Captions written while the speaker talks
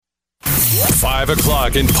5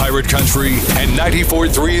 o'clock in Pirate Country, and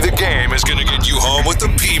 94.3 The Game is going to get you home with the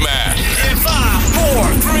P-Man. In 5,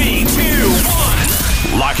 4, 3, 2,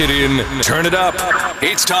 1. Lock it in, turn it up.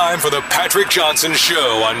 It's time for the Patrick Johnson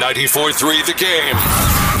Show on 94.3 The Game.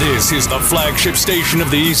 This is the flagship station of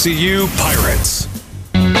the ECU Pirates.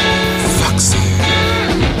 Foxy,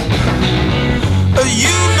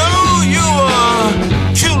 you know you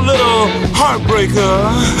a cute little heartbreaker.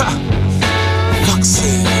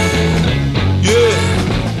 Foxy, yeah.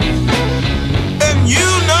 And you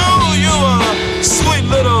know you a sweet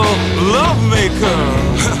little love maker.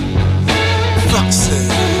 Foxy.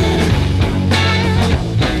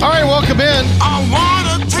 All right, welcome in. I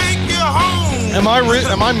wanna take you home. Am I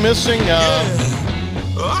missing I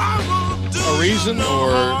will do a reason, you no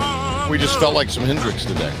or harm. we just felt like some Hendrix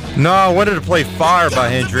today? No, I wanted to play Fire by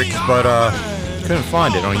Hendrix, but couldn't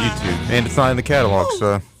find it on YouTube, and it's not in the catalog,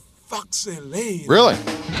 so Foxy lady. Really?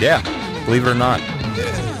 yeah, believe it or not.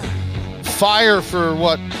 Fire for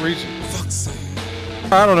what reason? Foxy,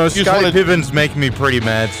 I don't know, just Scottie wanted- Pippen's making me pretty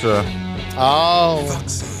mad, so Oh.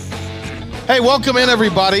 Foxy. Hey, welcome in,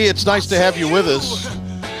 everybody. It's nice to have you with us.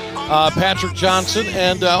 Patrick Johnson,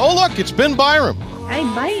 and oh, look, it's Ben Byram. Hey,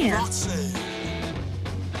 man. Foxy.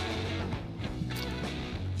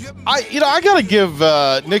 I got to give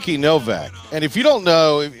Nikki Novak, and if you don't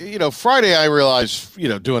know, Friday, I realize,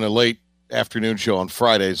 doing a late afternoon show on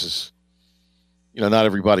Fridays is, not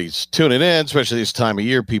everybody's tuning in, especially this time of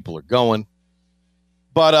year, people are going.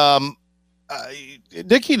 But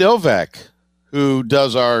Nikki Novak, who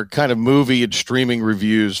does our kind of movie and streaming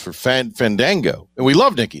reviews for Fandango, and we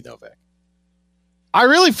love Nikki Novak. I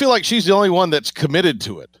really feel like she's the only one that's committed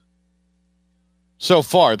to it so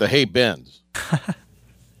far, the Hey Ben's.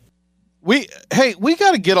 We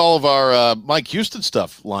got to get all of our Mike Houston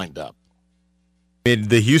stuff lined up. I mean,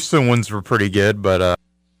 the Houston ones were pretty good, but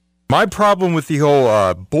my problem with the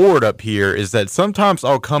whole board up here is that sometimes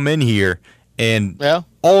I'll come in here and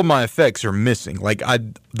all of my effects are missing. Like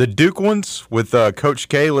the Duke ones with Coach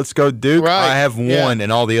K, Let's Go Duke, Right. I have one,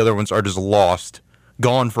 and all the other ones are just lost,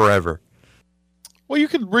 gone forever. Well, you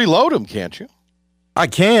could reload them, can't you? I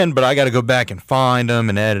can, but I got to go back and find them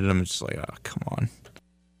and edit them. It's just like, oh, come on.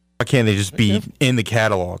 Why can't they just be in the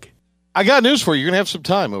catalog? I got news for you. You're gonna have some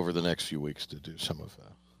time over the next few weeks to do some of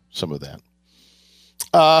that.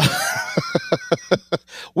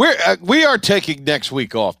 We are taking next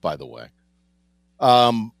week off, by the way.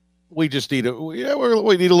 We just need we need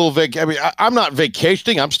a little vacation. I mean, I'm not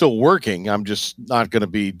vacationing. I'm still working. I'm just not going to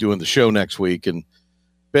be doing the show next week. And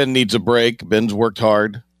Ben needs a break. Ben's worked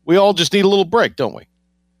hard. We all just need a little break, don't we?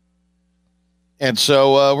 And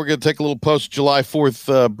so we're going to take a little post-July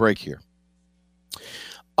 4th break here.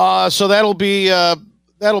 So that'll be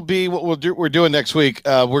what we're doing next week.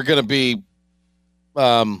 We're going to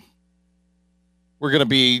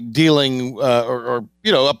be dealing,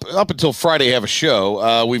 up until Friday, have a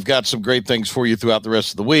show. We've got some great things for you throughout the rest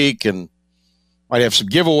of the week, and might have some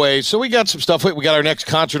giveaways. So we got some stuff. We got our next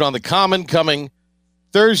concert on the Common coming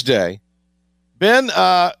Thursday. Ben,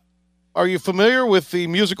 are you familiar with the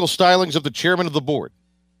musical stylings of the chairman of the board?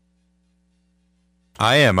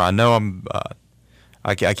 I am. I know I'm.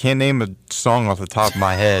 I can't name a song off the top of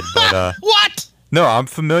my head, but What? no, I'm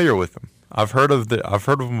familiar with them. I've heard of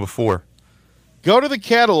them before. Go to the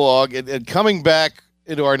catalog, and coming back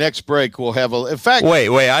into our next break, we'll have in fact.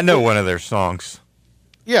 Wait, I know one of their songs.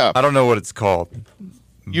 Yeah. I don't know what it's called.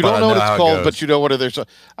 You but don't I know what how it's it called, goes. but you know what their.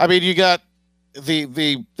 I mean, you got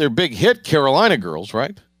their big hit, Carolina Girls,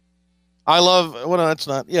 right? I love. Well, no, that's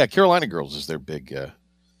not. Yeah, Carolina Girls is their big.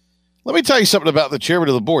 Let me tell you something about the chairman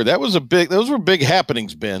of the board. Those were big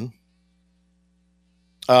happenings, Ben.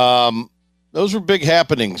 Those were big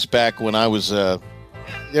happenings back when I was. There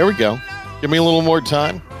we go. Give me a little more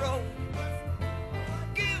time.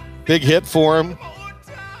 Big hit for him.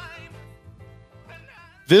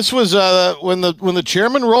 This was when the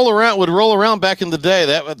chairman would roll around back in the day.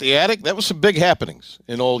 That at the attic, that was some big happenings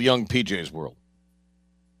in old young PJ's world,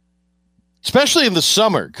 especially in the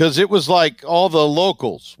summer, because it was like all the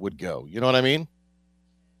locals would go. You know what I mean?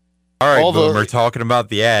 All right, all the- Boomer, talking about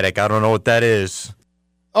the attic. I don't know what that is.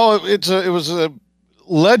 Oh, it was a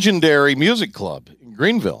legendary music club in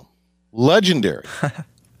Greenville, legendary,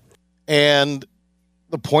 and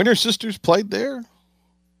the Pointer Sisters played there.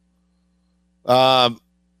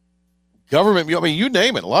 Government, I mean, you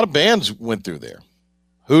name it. A lot of bands went through there.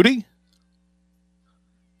 Hootie.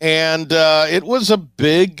 And it was a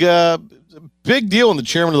big deal when the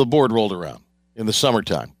chairman of the board rolled around in the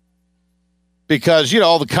summertime. Because,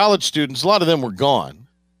 all the college students, a lot of them were gone.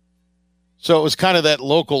 So it was kind of that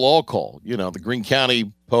local all call, the Greene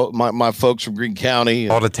County, my folks from Greene County.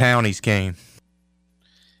 All the townies came.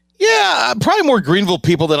 Yeah, probably more Greenville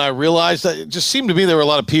people than I realized. It just seemed to me there were a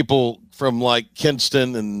lot of people from like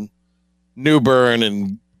Kinston and New Bern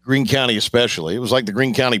and Greene County especially. It was like the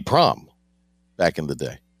Greene County prom back in the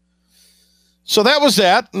day. So that was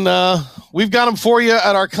that. And we've got them for you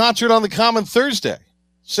at our concert on the Common Thursday,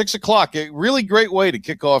 6 o'clock. A really great way to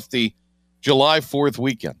kick off the July 4th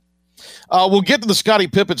weekend. We'll get to the Scottie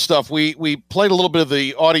Pippen stuff. We played a little bit of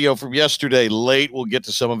the audio from yesterday late. We'll get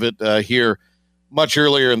to some of it here much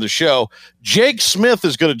earlier in the show. Jake Smith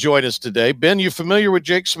is going to join us today. Ben, you familiar with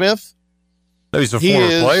Jake Smith? No, he's a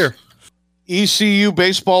former player. ECU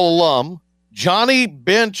baseball alum, Johnny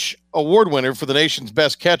Bench award winner for the nation's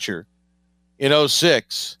best catcher in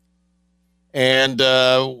 2006. And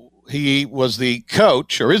he was the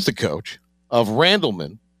coach, or is the coach, of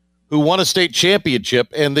Randleman, who won a state championship.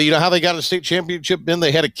 And you know how they got a state championship, Ben?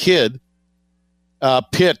 They had a kid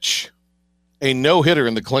pitch a no-hitter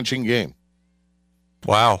in the clinching game.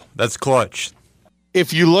 Wow, that's clutch.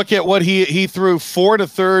 If you look at what he threw 4 to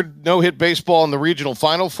third no-hit baseball in the regional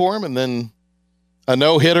final for him, and then a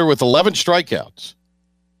no-hitter with 11 strikeouts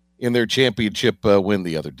in their championship win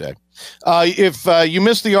the other day. If you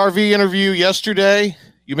missed the RV interview yesterday,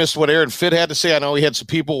 you missed what Aaron Fitt had to say. I know he had some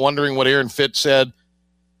people wondering what Aaron Fitt said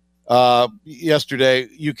yesterday.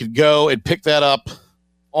 You could go and pick that up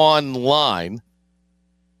online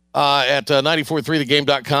at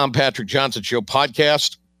 943thegame.com, Patrick Johnson Show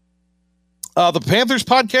podcast. The Panthers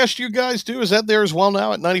podcast you guys do, is that there as well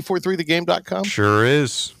now at 943thegame.com? Sure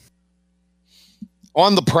is.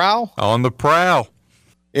 On the prowl? On the prowl.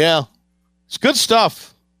 Yeah. It's good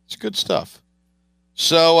stuff. It's good stuff.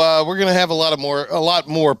 So we're going to have a lot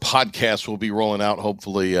more podcasts we'll be rolling out,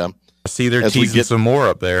 hopefully. I see they're teasing some more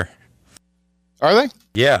up there. Are they?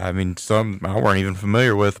 Yeah, I mean, some I weren't even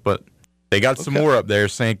familiar with, but they got some more up there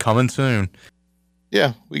saying coming soon.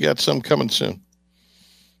 Yeah, we got some coming soon.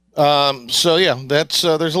 So yeah, that's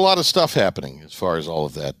there's a lot of stuff happening as far as all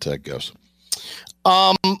of that goes.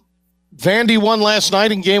 Vandy won last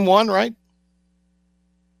night in game 1, right?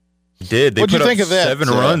 Did. They What'd put you think up of that? 7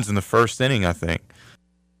 runs in the first inning, I think.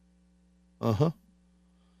 Uh-huh.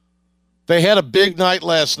 They had a big night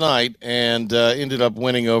last night and ended up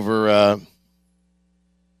winning over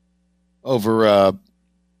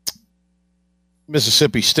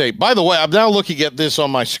Mississippi State. By the way, I'm now looking at this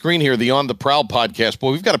on my screen here, the On the Prowl podcast.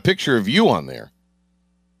 Boy, we've got a picture of you on there.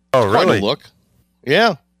 Oh, really? Quite a look.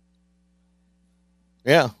 Yeah.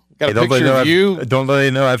 Yeah. Got a picture of you. Don't let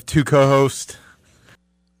you know I have 2 co-hosts.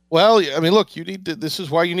 Well, I mean, look, you need to. This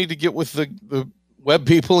is why you need to get with the web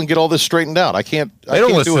people and get all this straightened out. I can't. They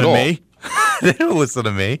don't listen to all. me. They don't listen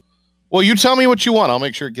to me. Well, you tell me what you want. I'll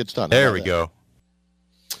make sure it gets done. There we go.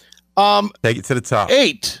 Take it to the top.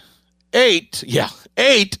 8. Yeah,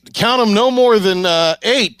 8. Count them. No more than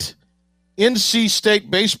 8 NC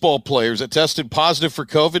State baseball players that tested positive for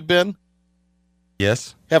COVID. Ben.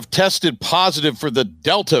 Yes. Have tested positive for the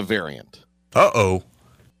Delta variant. Uh-oh.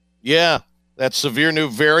 Yeah, that severe new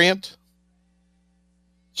variant.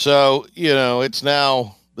 So, it's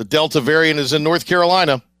now the Delta variant is in North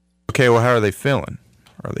Carolina. Okay, well, how are they feeling?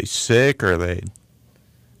 Are they sick? Have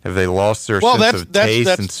they lost their sense of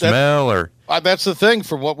taste and smell? Or that's the thing.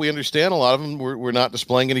 From what we understand, a lot of them were not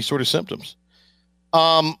displaying any sort of symptoms.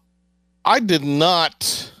 I did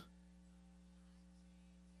not.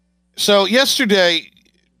 So yesterday,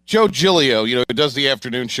 Joe Giglio, who does the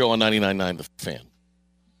afternoon show on 99.9 The Fan.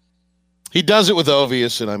 He does it with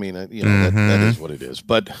Ovius, and I mean, that is what it is.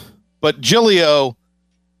 But Giglio,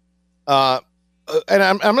 and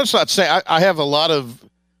I'm just not saying I have a lot of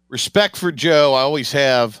respect for Joe. I always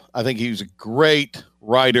have. I think he's a great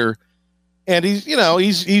writer, and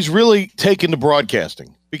he's really taken to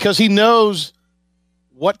broadcasting because he knows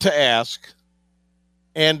what to ask,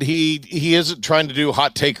 and he isn't trying to do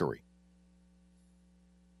hot takery.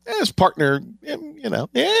 His partner,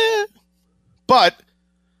 but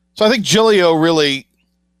so I think Giglio really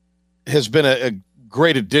has been a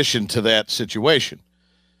great addition to that situation.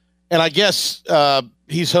 And I guess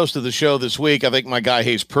he's hosted the show this week. I think my guy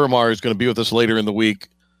Hayes Permar is going to be with us later in the week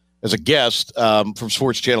as a guest from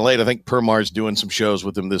Sports Channel 8. I think Permar's doing some shows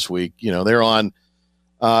with him this week. They're on,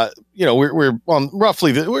 we're on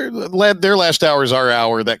roughly, their last hour is our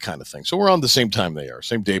hour, that kind of thing. So we're on the same time they are,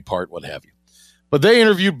 same day part, what have you. But they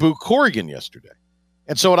interviewed Boo Corrigan yesterday.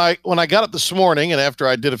 And so when I got up this morning and after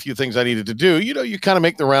I did a few things I needed to do, you kind of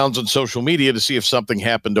make the rounds on social media to see if something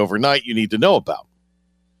happened overnight you need to know about.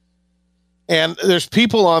 And there's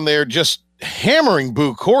people on there just hammering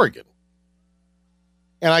Boo Corrigan.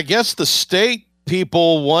 And I guess the state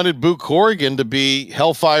people wanted Boo Corrigan to be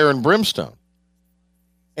hellfire and brimstone.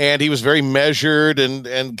 And he was very measured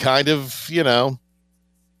and kind of,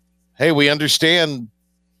 hey, we understand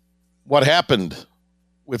what happened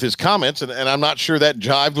with his comments, and I'm not sure that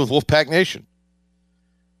jived with Wolfpack Nation.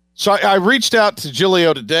 So I reached out to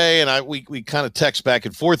Giglio today, and we kind of text back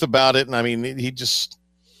and forth about it. And I mean,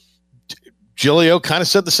 Giglio kind of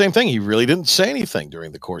said the same thing. He really didn't say anything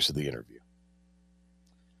during the course of the interview.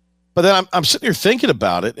 But then I'm sitting here thinking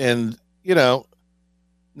about it, and now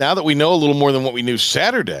that we know a little more than what we knew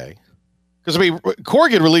Saturday, because I mean,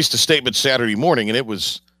 Corrigan released a statement Saturday morning, and it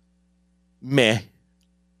was meh.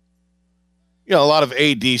 A lot of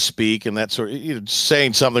AD speak and that sort of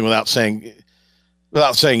saying something without saying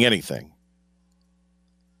anything.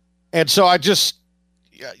 And so I just,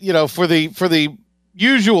 for the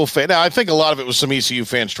usual fan, now I think a lot of it was some ECU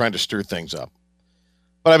fans trying to stir things up.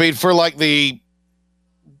 But I mean, for like the,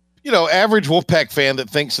 average Wolfpack fan that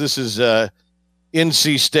thinks this is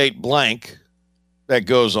NC State blank that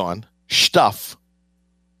goes on, stuff.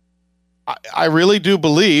 I really do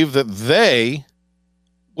believe that they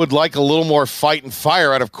would like a little more fight and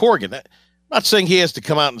fire out of Corrigan. I'm not saying he has to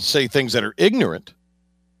come out and say things that are ignorant,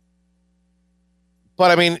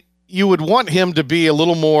 but I mean, you would want him to be a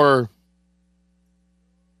little more,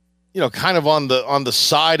 kind of on the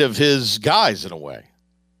side of his guys in a way.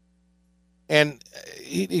 And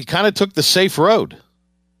he kind of took the safe road.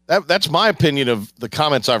 That's my opinion of the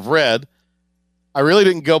comments I've read. I really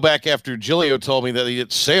didn't go back after Giglio told me that he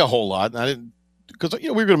didn't say a whole lot, and I didn't, because we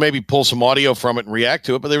were going to maybe pull some audio from it and react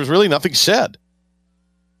to it, but there was really nothing said.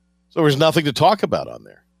 So there was nothing to talk about on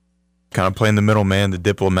there. Kind of playing the middleman, the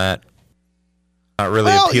diplomat, not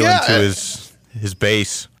really appealing to his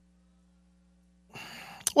base.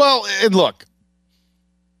 Well, and look,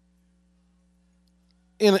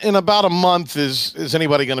 in about a month, is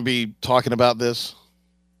anybody going to be talking about this?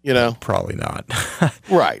 Probably not.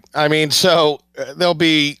 Right. I mean, so they'll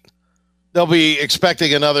be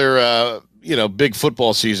expecting another big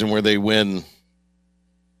football season where they win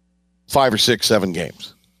 5 or 6, 7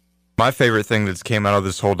 games. My favorite thing that's came out of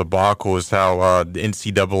this whole debacle is how the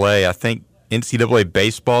NCAA, I think NCAA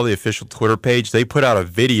Baseball, the official Twitter page, they put out a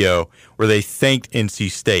video where they thanked NC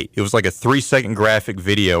State. It was like a 3-second graphic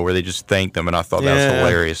video where they just thanked them, and I thought that was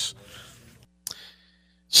hilarious.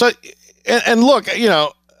 So, and look,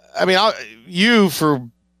 I mean, you for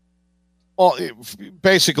all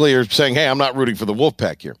basically are saying, hey, I'm not rooting for the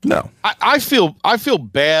Wolfpack here. No. I feel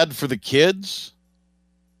bad for the kids,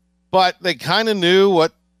 but they kind of knew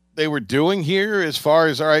what they were doing here as far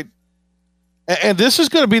as, all right, and this is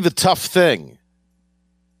going to be the tough thing,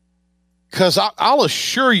 because I'll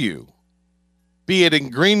assure you, be it in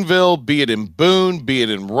Greenville, be it in Boone, be it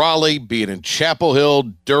in Raleigh, be it in Chapel Hill,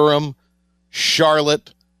 Durham,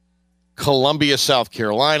 Charlotte, Columbia, South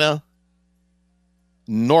Carolina,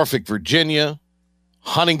 Norfolk, Virginia,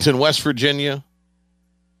 Huntington, West Virginia,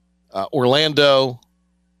 Orlando,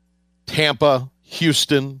 Tampa,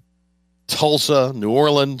 Houston, Tulsa, New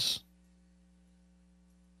Orleans,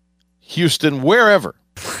 Houston, wherever.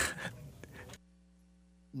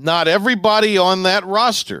 Not everybody on that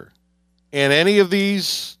roster in any of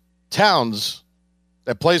these towns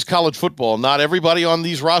that plays college football, not everybody on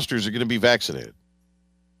these rosters are going to be vaccinated.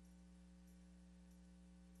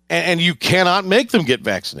 And you cannot make them get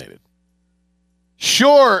vaccinated.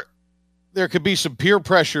 Sure, there could be some peer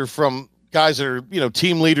pressure from guys that are,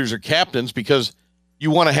 team leaders or captains, because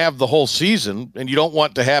you want to have the whole season and you don't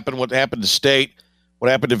want to happen what happened to State,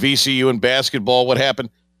 what happened to VCU in basketball, what happened.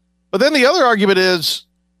 But then the other argument is,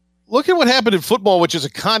 look at what happened in football, which is a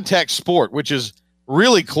contact sport, which is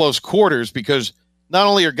really close quarters, because not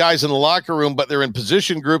only are guys in the locker room, but they're in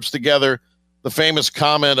position groups together. The famous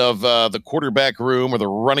comment of the quarterback room or the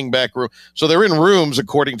running back room. So they're in rooms,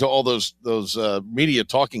 according to all those media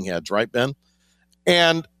talking heads, right, Ben?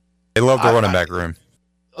 And they love the running back room.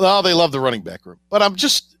 Oh, they love the running back room. But I'm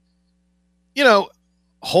just,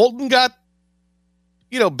 Holton got,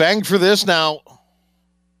 banged for this. Now,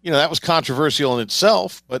 that was controversial in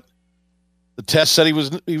itself, but the test said he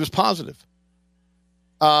was positive.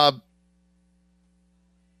 Clemson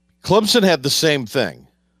had the same thing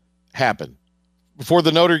happen before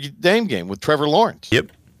the Notre Dame game with Trevor Lawrence.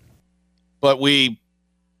 Yep. But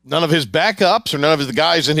none of his backups or none of the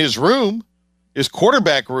guys in his room, his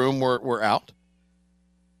quarterback room, were out.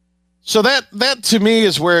 So that to me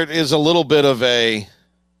is where it is a little bit of a,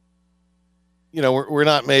 we're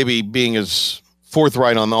not maybe being as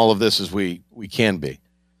forthright on all of this as we can be.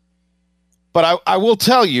 But I will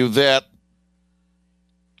tell you that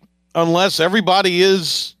unless everybody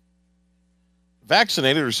is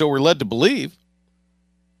vaccinated, or so we're led to believe,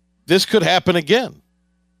 this could happen again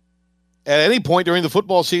at any point during the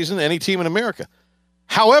football season, any team in America.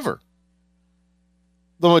 However,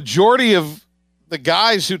 the majority of the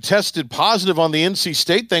guys who tested positive on the NC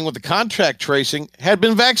State thing with the contact tracing had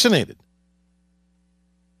been vaccinated.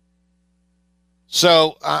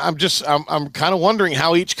 So I'm kind of wondering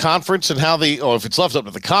how each conference and how if it's left up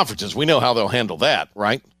to the conferences, we know how they'll handle that,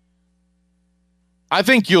 right? I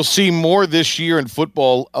think you'll see more this year in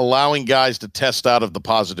football allowing guys to test out of the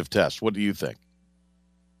positive test. What do you think?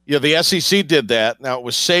 Yeah, the SEC did that. Now it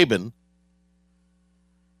was Saban.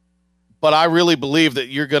 But I really believe that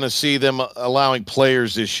you're going to see them allowing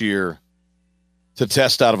players this year to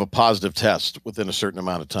test out of a positive test within a certain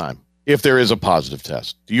amount of time, if there is a positive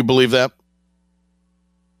test. Do you believe that?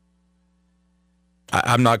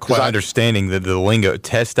 I'm not quite understanding the lingo.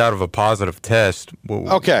 Test out of a positive test.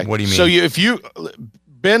 Okay. What do you mean? So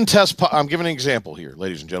Ben tests, I'm giving an example here,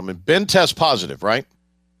 ladies and gentlemen. Ben tests positive, right?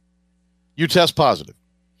 You test positive.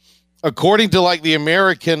 According to like the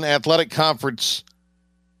American Athletic Conference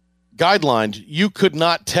guidelines, you could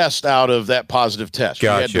not test out of that positive test.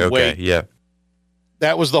 Gotcha. You had to wait. Okay. Yeah.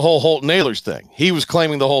 That was the whole Holton Ahlers thing. He was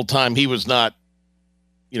claiming the whole time he was not,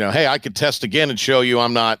 hey, I could test again and show you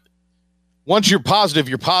I'm not. Once you're positive,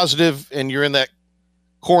 and you're in that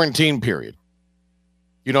quarantine period.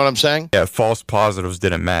 You know what I'm saying? Yeah, false positives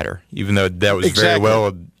didn't matter, even though that was very well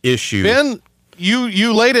an issue. Ben,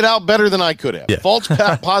 you laid it out better than I could have. Yeah. False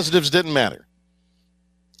positives didn't matter.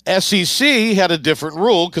 SEC had a different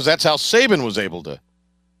rule because that's how Saban was able to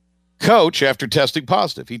coach after testing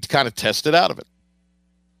positive. He kind of tested out of it.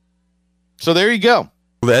 So there you go.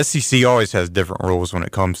 Well, the SEC always has different rules when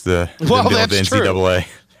it comes to the that's NCAA.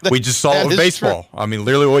 We just saw it with baseball. True. I mean,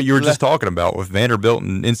 literally what you were just talking about with Vanderbilt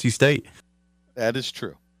and NC State. That is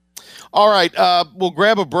true. All right, we'll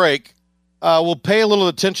grab a break. We'll pay a little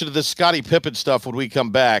attention to this Scottie Pippen stuff when we come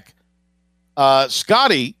back.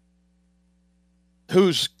 Scottie, who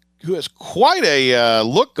has quite a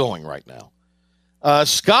look going right now.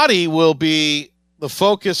 Scottie will be the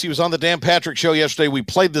focus. He was on the Dan Patrick Show yesterday. We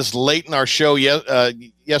played this late in our show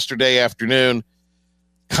yesterday afternoon.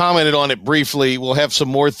 Commented on it briefly. We'll have some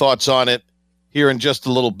more thoughts on it here in just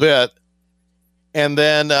a little bit. And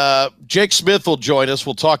then Jake Smith will join us.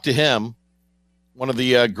 We'll talk to him, one of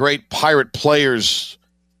the great Pirate players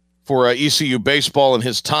for ECU baseball in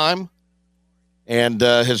his time, and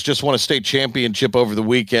has just won a state championship over the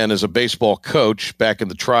weekend as a baseball coach back in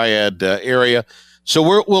the Triad area.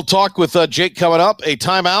 So we'll talk with Jake coming up, a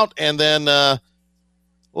timeout, and then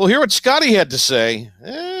we'll hear what Scottie had to say.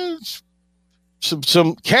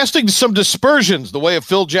 Some casting some dispersions the way of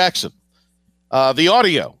Phil Jackson. The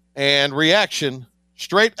audio and reaction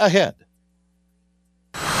straight ahead.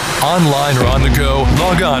 Online or on the go,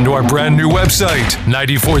 log on to our brand new website,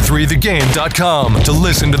 943thegame.com, to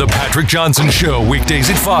listen to The Patrick Johnson Show weekdays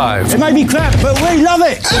at 5. It might be crap, but we love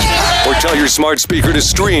it. Or tell your smart speaker to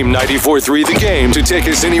stream 94.3 The Game to take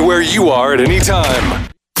us anywhere you are at any time.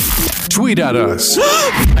 Tweet at us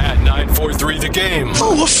at 943 The Game.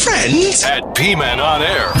 Oh, a friend? At P-Man On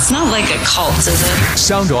Air. It's not like a cult, is it?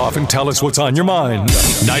 Sound off and tell us what's on your mind.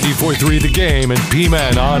 94.3 The Game and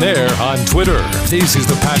P-Man On Air on Twitter. This is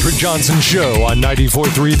the Patrick Johnson Show on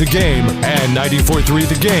 94.3 The Game and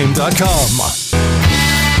 94.3thegame.com.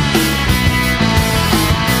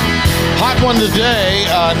 Hot one today,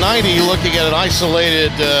 90, looking at an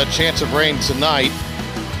isolated chance of rain tonight.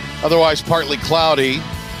 Otherwise partly cloudy.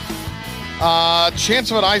 Chance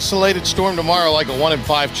of an isolated storm tomorrow, like a 1 in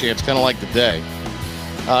 5 chance, kind of like the day.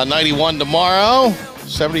 91 tomorrow,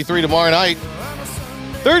 73 tomorrow night.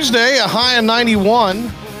 Thursday, a high of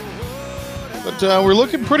 91. But we're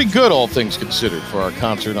looking pretty good, all things considered, for our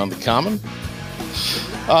concert on the Common.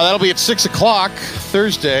 That'll be at 6 o'clock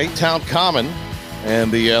Thursday, Town Common.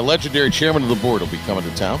 And the legendary chairman of the board will be coming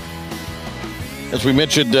to town. As we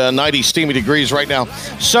mentioned, 90 steamy degrees right now.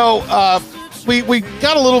 So, We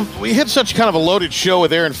hit such kind of a loaded show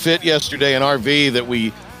with Aaron Fitt yesterday in RV that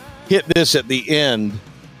we hit this at the end.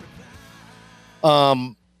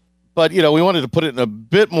 But, we wanted to put it in a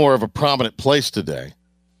bit more of a prominent place today.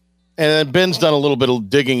 And then Ben's done a little bit of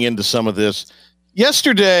digging into some of this.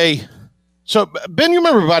 Yesterday, so Ben, you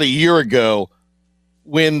remember about a year ago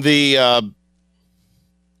when the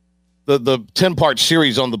 10-part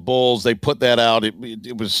series on the Bulls, they put that out.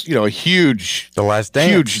 It was, a huge, The Last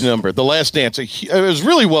Dance, huge number. The Last Dance. It was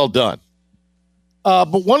really well done.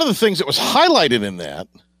 But one of the things that was highlighted in that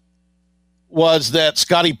was that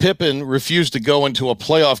Scottie Pippen refused to go into a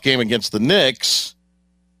playoff game against the Knicks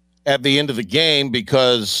at the end of the game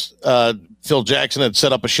because Phil Jackson had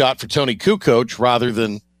set up a shot for Tony Kukoc rather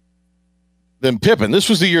than Pippen. This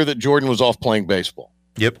was the year that Jordan was off playing baseball.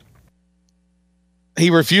 Yep. he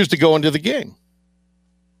refused to go into the game.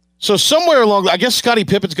 So somewhere along, I guess Scottie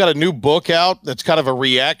Pippen's got a new book out that's kind of a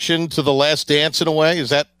reaction to The Last Dance in a way.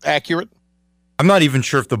 Is that accurate? I'm not even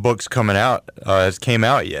sure if the book's coming out, has came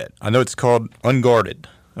out yet. I know it's called Unguarded,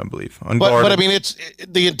 I believe. Unguarded. But I mean, it's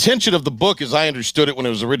the intention of the book, as I understood it when it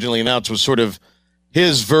was originally announced, was sort of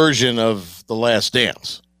his version of The Last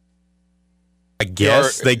Dance. I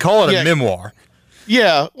guess they call it a memoir.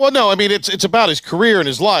 Yeah. Well, no, I mean, it's about his career and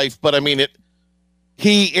his life, but I mean,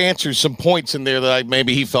 he answers some points in there that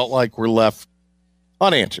maybe he felt like were left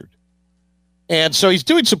unanswered. And so he's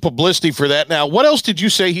doing some publicity for that now. What else did you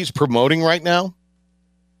say he's promoting right now?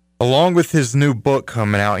 Along with his new book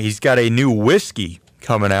coming out, he's got a new whiskey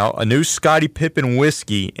coming out, a new Scottie Pippen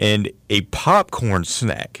whiskey, and a popcorn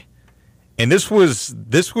snack. And this was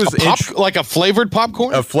like a flavored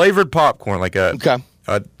popcorn? A flavored popcorn, like a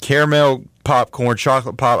caramel popcorn,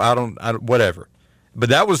 chocolate pop, I don't whatever. But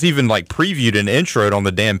that was even like previewed and introed on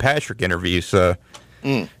the Dan Patrick interview. So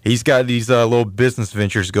he's got these little business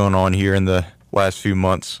ventures going on here in the last few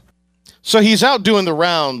months. So he's out doing the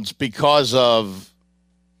rounds because of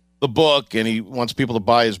the book, and he wants people to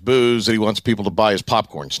buy his booze, and he wants people to buy his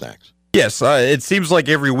popcorn snacks. Yes, it seems like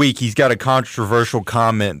every week he's got a controversial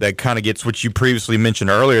comment that kind of gets what you previously mentioned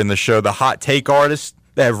earlier in the show. The hot take artists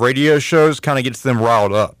that have radio shows kind of gets them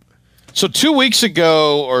riled up. So 2 weeks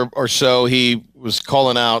ago or so, he was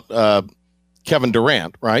calling out Kevin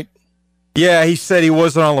Durant, right? Yeah, he said he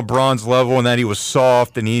wasn't on LeBron's level and that he was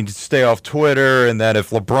soft and he needed to stay off Twitter and that if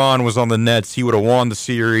LeBron was on the Nets, he would have won the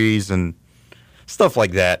series and stuff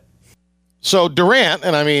like that. So Durant,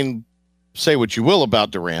 and I mean, say what you will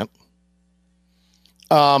about Durant,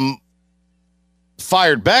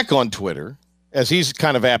 fired back on Twitter, as he's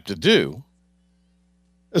kind of apt to do,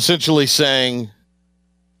 essentially saying,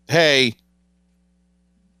 hey,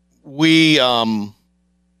 we,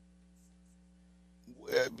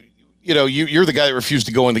 you're the guy that refused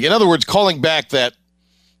to go in the game. In other words, calling back that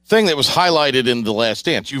thing that was highlighted in The Last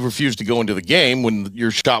Dance. You refused to go into the game when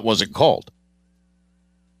your shot wasn't called.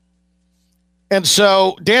 And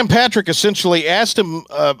so Dan Patrick essentially asked him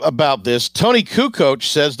about this. Tony Kukoc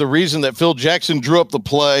says the reason that Phil Jackson drew up the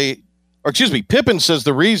play, Pippen says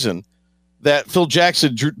the reason that Phil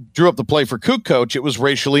Jackson drew up the play for Kukoc, it was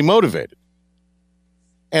racially motivated.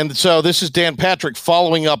 And so this is Dan Patrick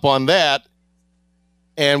following up on that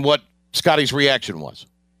and what Scottie's reaction was.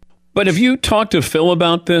 But have you talked to Phil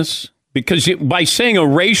about this? Because by saying a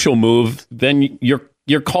racial move, then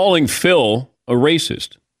you're calling Phil a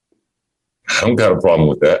racist. I don't got a problem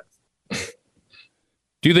with that.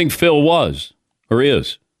 Do you think Phil was or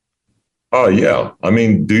is? Oh, yeah. I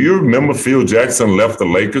mean, do you remember Phil Jackson left the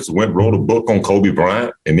Lakers, wrote a book on Kobe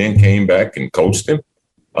Bryant, and then came back and coached him?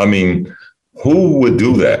 I mean, who would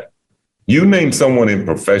do that? You name someone in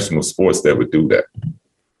professional sports that would do that.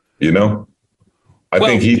 You know? I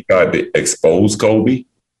think he tried to expose Kobe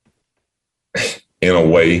in a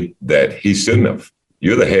way that he shouldn't have.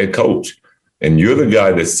 You're the head coach. And you're the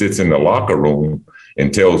guy that sits in the locker room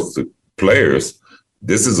and tells the players,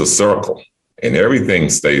 this is a circle and everything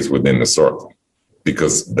stays within the circle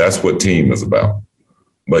because that's what team is about.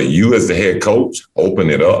 But you as the head coach,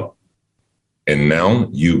 open it up. And now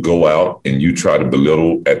you go out and you try to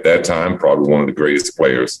belittle, at that time, probably one of the greatest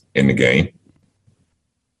players in the game.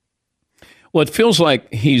 Well, it feels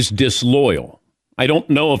like he's disloyal. I don't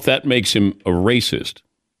know if that makes him a racist.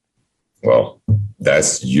 Well,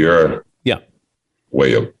 that's your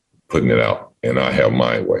way of putting it out, and I have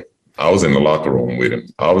my way. I was in the locker room with him.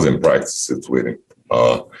 I was in practices with him.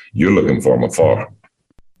 You're looking for him afar.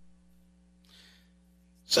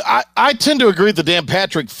 So I tend to agree with the Dan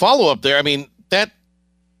Patrick follow-up there. I mean, that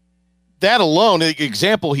alone, the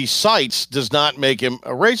example he cites, does not make him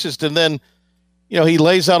a racist. And then, he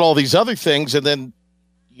lays out all these other things, and then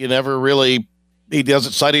he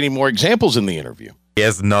doesn't cite any more examples in the interview. He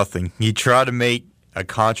has nothing. He tried to make a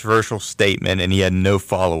controversial statement, and he had no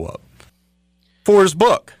follow-up for his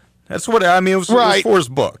book. That's what I mean. It was for his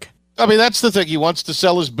book. I mean, that's the thing. He wants to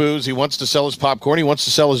sell his booze. He wants to sell his popcorn. He wants to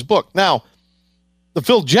sell his book. Now, the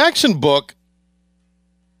Phil Jackson book,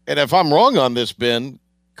 and if I'm wrong on this, Ben,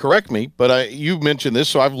 correct me, but you mentioned this,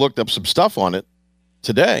 so I've looked up some stuff on it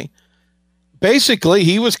today. Basically,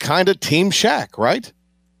 he was kind of Team Shaq, right?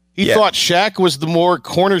 He thought Shaq was the more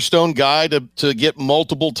cornerstone guy to get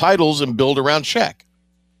multiple titles and build around Shaq.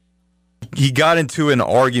 He got into an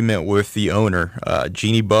argument with the owner,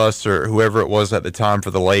 Jeannie Buss or whoever it was at the time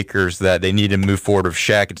for the Lakers, that they needed to move forward with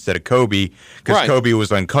Shaq instead of Kobe because Kobe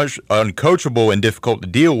was uncoachable and difficult to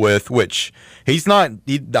deal with, which he's not.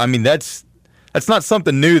 That's not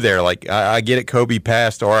something new there. Like, I get it, Kobe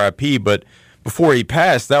passed, RIP, but before he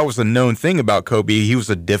passed, that was a known thing about Kobe. He was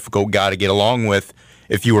a difficult guy to get along with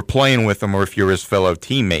if you were playing with him or if you were his fellow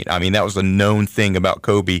teammate. I mean, that was a known thing about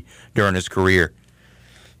Kobe during his career.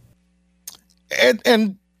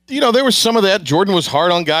 And there was some of that. Jordan was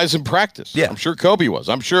hard on guys in practice. Yeah. I'm sure Kobe was.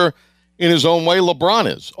 I'm sure in his own way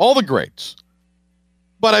LeBron is. All the greats.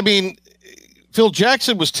 But, I mean, Phil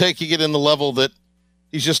Jackson was taking it in the level that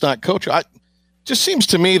he's just not coach. Just seems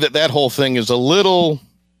to me that whole thing is a little,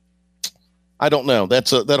 I don't know.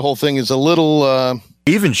 That whole thing is a little.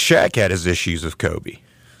 Even Shaq had his issues with Kobe.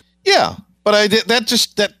 Yeah, but I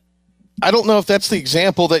don't know if that's the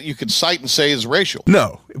example that you could cite and say is racial.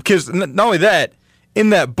 No, because not only that, in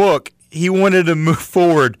that book, he wanted to move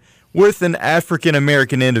forward with an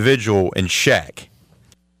African-American individual in Shaq.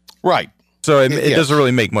 Right. So it doesn't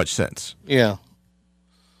really make much sense. Yeah.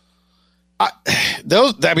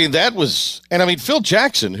 That was, and I mean, Phil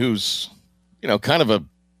Jackson, who's, kind of a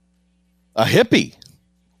hippie,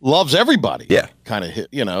 loves everybody. Yeah. Kind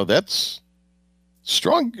of, that's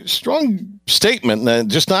strong statement. And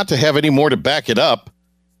just not to have any more to back it up.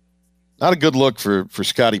 Not a good look for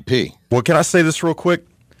Scotty P. Well, can I say this real quick?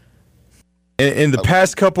 In the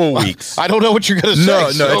past couple of weeks, I don't know what you're going to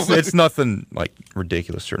say. No, it's nothing like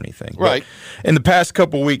ridiculous or anything. Right. But in the past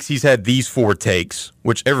couple of weeks, he's had these 4 takes,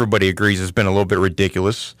 which everybody agrees has been a little bit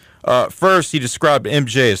ridiculous. First, he described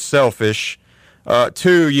MJ as selfish.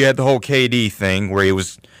 2, you had the whole KD thing where he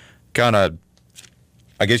was kind of,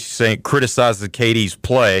 I guess you're saying, criticizing KD's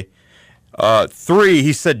play. 3,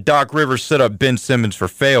 he said Doc Rivers set up Ben Simmons for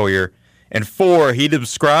failure. And 4, he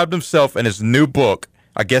described himself in his new book,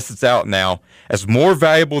 I guess it's out now, as more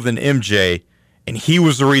valuable than MJ, and he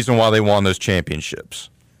was the reason why they won those championships.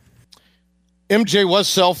 MJ was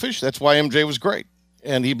selfish. That's why MJ was great.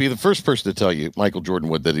 And he'd be the first person to tell you, Michael Jordan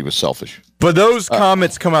would, that he was selfish. But those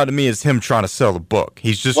comments come out to me as him trying to sell the book.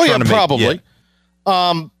 He's just trying to make... probably.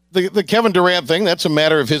 Yeah. The Kevin Durant thing, that's a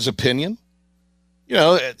matter of his opinion.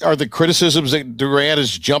 Are the criticisms that Durant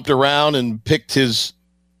has jumped around and picked his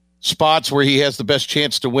spots where he has the best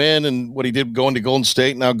chance to win, and what he did going to Golden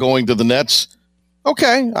State, now going to the Nets.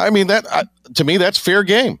 Okay, I mean to me that's fair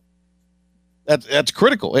game. That's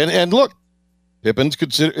critical. And look, Pippen's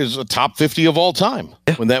is a top 50 of all time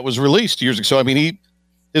when that was released years ago. So I mean,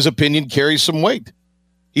 his opinion carries some weight.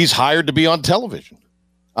 He's hired to be on television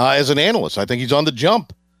as an analyst. I think he's on the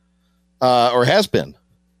jump or has been.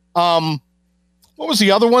 What was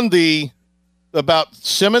the other one? About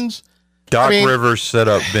Simmons. Doc Rivers set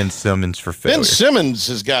up Ben Simmons for failure. Ben Simmons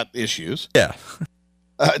has got issues. Yeah.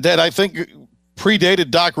 That I think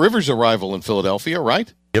predated Doc Rivers' arrival in Philadelphia,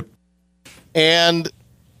 right? Yep. And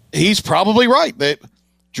he's probably right that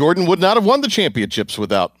Jordan would not have won the championships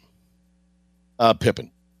without Pippen.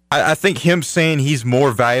 I think him saying he's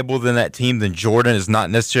more valuable than that team than Jordan is not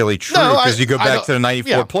necessarily true, because you go back to the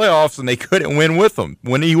 94 playoffs and they couldn't win with him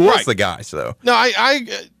when he was the guy. So no,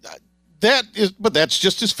 but that's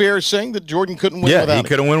just as fair as saying that Jordan couldn't win without him. Yeah, he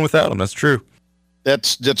couldn't win without him. That's true.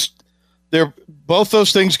 That's both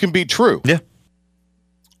those things can be true. Yeah.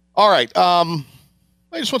 All right.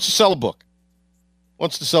 He just wants to sell a book.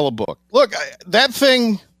 Look, that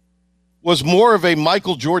thing was more of a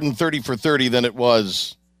Michael Jordan 30 for 30 than it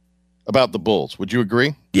was about the Bulls. Would you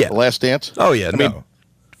agree? Yeah. The Last Dance? Oh, yeah.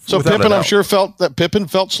 So Pippen, I'm sure, felt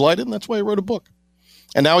slighted, and that's why he wrote a book.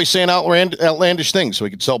 And now he's saying outlandish things so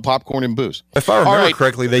he could sell popcorn and booze. If I remember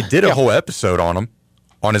correctly, they did a whole episode on him,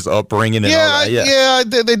 on his upbringing and all that. Yeah,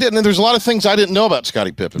 they did. And there's a lot of things I didn't know about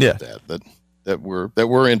Scottie Pippen that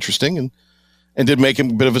were interesting and did make him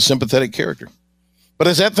a bit of a sympathetic character. But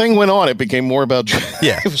as that thing went on, it became more about Jordan.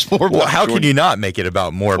 Yeah. It was more about how Jordan. can you not make it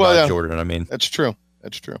about Jordan? I mean, that's true.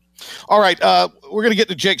 All right, we're going to get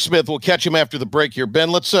to Jake Smith. We'll catch him after the break here. Ben,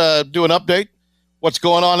 let's do an update. What's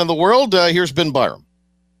going on in the world? Here's Ben Byram.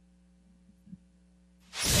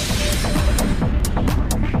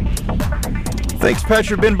 Thanks,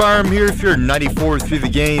 Patrick. Ben Byram here for your 94 Through the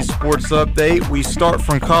Game sports update. We start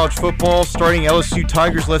from college football. Starting LSU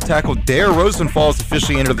Tigers left tackle Dare Rosenthal has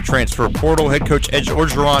officially entered the transfer portal. Head coach Ed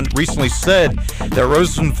Orgeron recently said that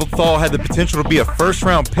Rosenthal had the potential to be a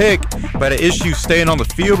first-round pick, but had issues staying on the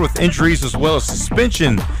field with injuries as well as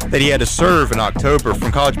suspension that he had to serve in October.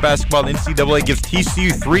 From college basketball, the NCAA gives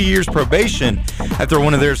TCU 3 years probation after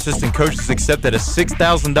one of their assistant coaches accepted a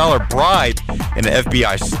 $6,000 bribe in an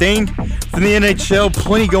FBI sting. From the NHL,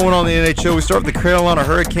 plenty going on in the NHL. We start with the Carolina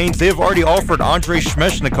Hurricanes. They have already offered Andrei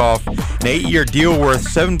Svechnikov an 8-year deal worth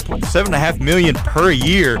 $7.5 million per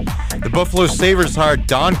year. The Buffalo Sabres hired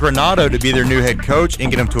Don Granato to be their new head coach and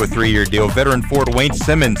get him to a 3-year deal. Veteran forward Wayne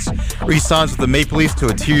Simmons re-signs with the Maple Leafs to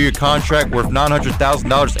a 2-year contract worth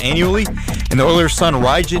 $900,000 annually. And the Oilers signed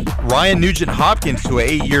Ryan Nugent-Hopkins to an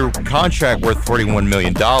 8-year contract worth $41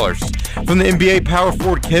 million. From the NBA, power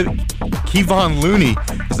forward Kevon Looney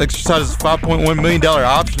has exercised his $5.1 million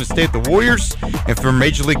option to stay at the Warriors. And from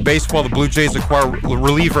Major League Baseball, the Blue Jays acquire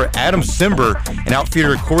reliever Adam Simber and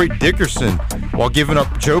outfielder Corey Dickerson, while giving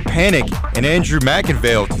up Joe Panik and Andrew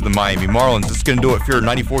McInvale to the Miami Marlins. This is going to do it for your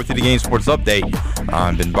 94th of the Game Sports Update.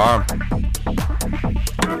 I'm Ben Baum.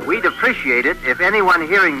 We'd appreciate it if anyone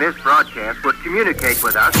hearing this broadcast would communicate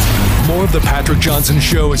with us. More of the Patrick Johnson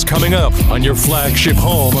Show is coming up on your flagship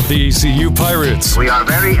home of the ECU Pirates. We are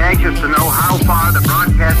very anxious to know how far the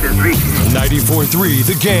broadcast is reaching. 94.3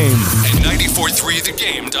 The Game and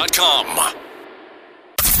 94.3thegame.com.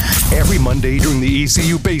 Every Monday during the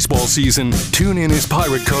ECU baseball season, tune in as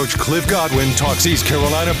Pirate coach Cliff Godwin talks East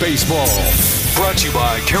Carolina baseball. Brought to you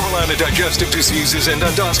by Carolina Digestive Diseases and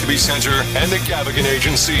Endoscopy Center and the Gavigan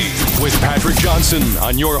Agency. With Patrick Johnson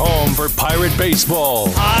on your home for Pirate baseball.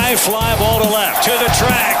 High fly ball to left, to the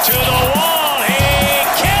track, to the wall. He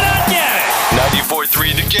cannot get it.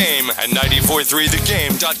 94.3 The Game and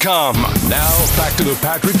 94.3thegame.com. Now back to the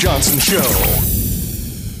Patrick Johnson Show.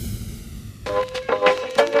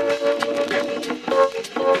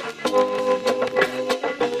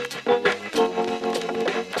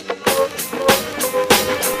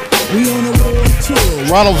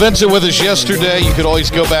 Ronald Vincent with us yesterday. You could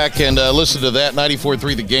always go back and listen to that,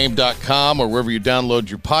 94.3thegame.com, or wherever you download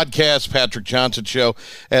your podcast, Patrick Johnson Show,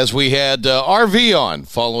 as we had RV on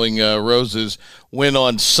following Rose's win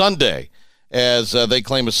on Sunday as they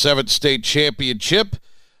claim a 7th state championship.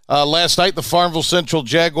 Last night, the Farmville Central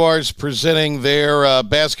Jaguars presenting their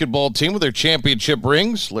basketball team with their championship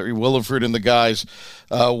rings. Larry Williford and the guys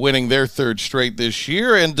winning their 3rd straight this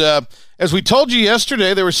year. And as we told you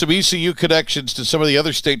yesterday, there were some ECU connections to some of the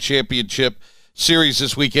other state championship series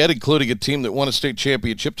this weekend, including a team that won a state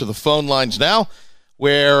championship. To the phone lines now,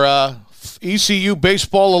 where ECU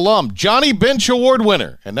baseball alum, Johnny Bench Award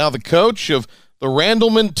winner, and now the coach of the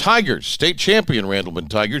Randleman Tigers, state champion Randleman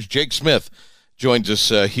Tigers, Jake Smith, joins us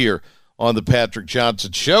here on the Patrick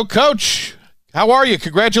Johnson Show. Coach, how are you?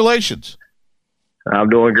 Congratulations. I'm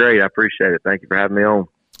doing great. I appreciate it. Thank you for having me on.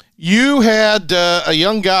 You had a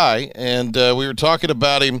young guy, and we were talking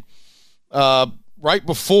about him right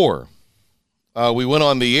before we went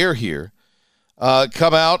on the air here,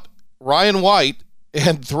 come out, Ryan White,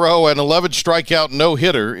 and throw an 11 strikeout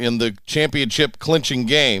no-hitter in the championship clinching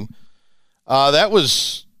game. That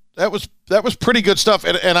was pretty good stuff,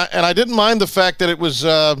 and I didn't mind the fact that it was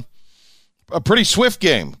a pretty swift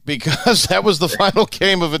game, because that was the final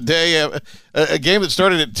game of a day, a game that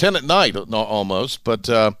started at 10 at night almost. But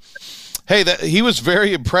hey, he was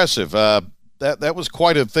very impressive. That was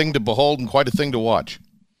quite a thing to behold and quite a thing to watch.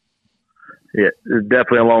 Yeah, it was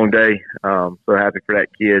definitely a long day. So happy for that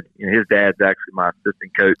kid. His dad's actually my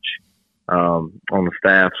assistant coach on the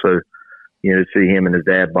staff, so to see him and his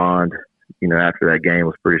dad bond, after that game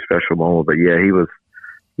was a pretty special moment. But yeah, he was,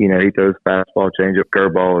 he throws fastball, changeup,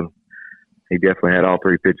 curveball, and he definitely had all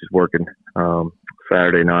 3 pitches working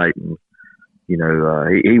Saturday night. And,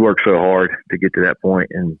 he worked so hard to get to that point.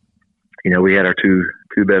 And, we had our two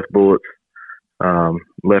best bullets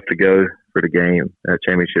left to go for the game, that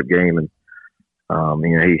championship game. And,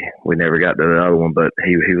 we never got to the other one, but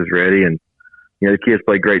he was ready. And, the kids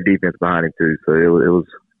played great defense behind him too. So it was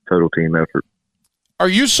a total team effort. Are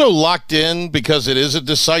you so locked in because it is a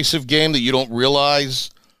decisive game that you don't realize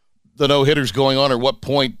the no-hitters going on, or what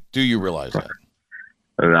point do you realize that?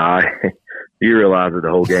 No, you realize it the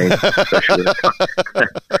whole game. Especially,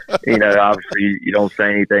 obviously you don't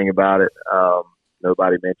say anything about it.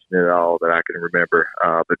 Nobody mentioned it at all that I can remember.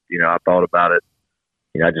 But, I thought about it.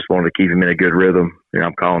 I just wanted to keep him in a good rhythm.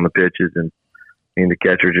 I'm calling the pitches, and the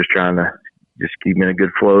catcher just trying to just keep him in a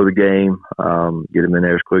good flow of the game, get him in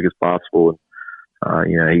there as quick as possible.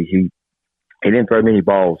 And, he didn't throw many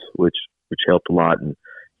balls, which helped a lot. And,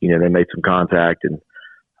 they made some contact, and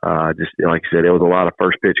just like you said, it was a lot of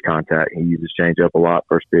first pitch contact. He used his change up a lot.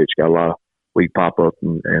 First pitch got a lot of weak pop up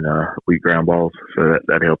and weak ground balls, so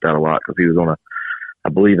that helped out a lot, because he was on I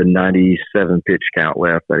believe a 97 pitch count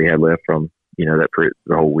left that he had left from that for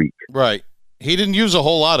the whole week. Right. He didn't use a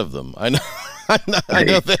whole lot of them. I know. I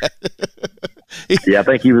know that. Yeah, I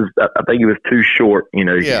think he was too short. He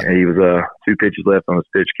was 2 pitches left on his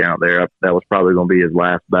pitch count there. That was probably going to be his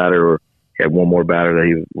last batter, or he had one more batter that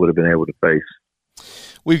he would have been able to face.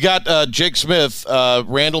 We've got Jake Smith.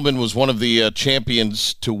 Randleman was one of the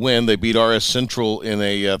champions to win. They beat RS Central in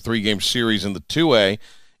a 3-game series in the 2A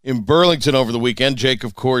in Burlington over the weekend. Jake,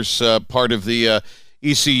 of course, part of the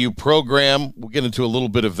ECU program. We'll get into a little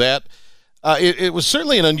bit of that. It was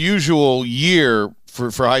certainly an unusual year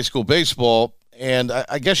for high school baseball. And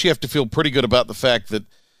I guess you have to feel pretty good about the fact that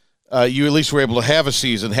you at least were able to have a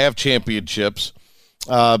season, have championships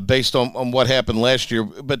based on what happened last year.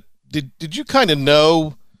 But did you kind of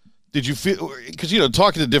know, did you feel, because,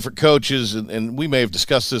 talking to different coaches, and we may have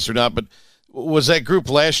discussed this or not, but was that group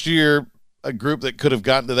last year a group that could have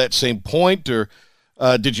gotten to that same point, or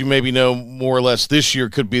did you maybe know more or less this year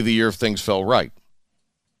could be the year if things fell right?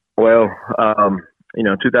 Well, in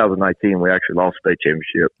 2019, we actually lost state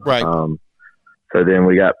championship. Right. So then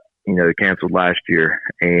we got, canceled last year,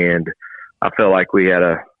 and I felt like we had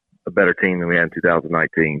a better team than we had in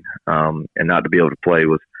 2019. And not to be able to play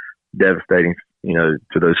was devastating, to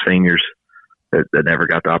those seniors that never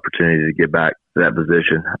got the opportunity to get back to that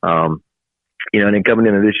position. And then coming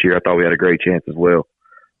into this year, I thought we had a great chance as well.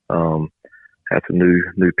 Had some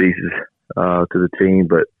new pieces to the team,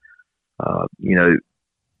 but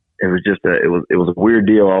it was just it was a weird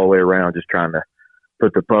deal all the way around, just trying to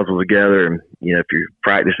put the puzzle together. And if you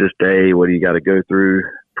practice this day, what do you got to go through?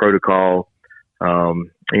 Protocol, and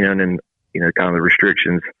then kind of the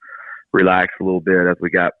restrictions relaxed a little bit as we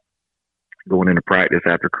got going into practice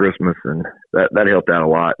after Christmas, and that helped out a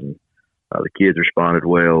lot. And the kids responded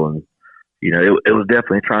well, and it was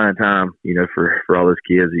definitely a trying time, for all those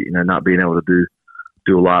kids, not being able to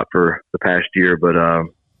do a lot for the past year, but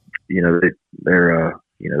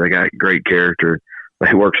they got great character.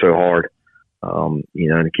 They work so hard. And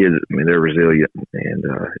the kids, they're resilient, and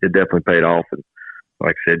it definitely paid off. And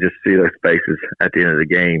like I said, just see those faces at the end of the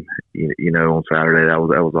game, on Saturday, that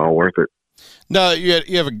was all worth it. No, you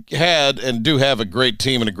had and do have a great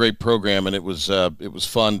team and a great program, and it was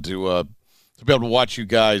fun to be able to watch you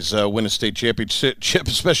guys win a state championship,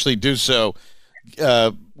 especially do so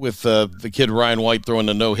with the kid Ryan White throwing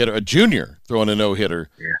a no-hitter, a junior throwing a no-hitter.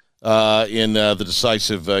 Yeah. In the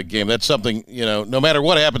decisive game. That's something, no matter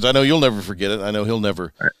what happens, I know you'll never forget it. I know he'll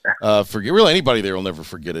never forget. Really, anybody there will never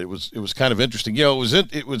forget it. It was kind of interesting.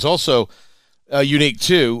 It was also unique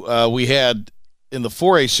too. We had in the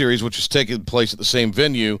 4A series, which was taking place at the same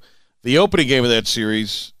venue, the opening game of that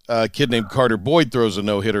series, a kid named Carter Boyd throws a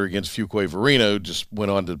no-hitter against Fuquay-Varina, just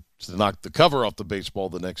went on to knock the cover off the baseball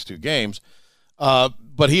the next two games.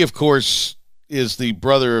 But he, of course, is the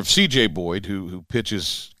brother of C.J. Boyd, who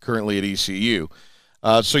pitches currently at ECU.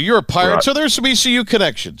 So you're a Pirate. Right. So there's some ECU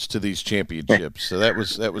connections to these championships. So that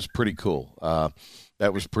was pretty cool.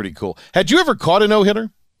 That was pretty cool. Had you ever caught a no-hitter?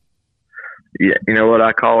 Yeah, you know what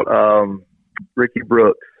I caught? Ricky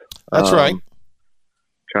Brooks. That's right.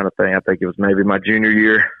 Trying to think. I think it was maybe my junior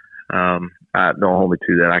year. Don't hold me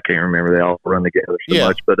to that. I can't remember. They all run together so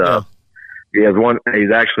much. But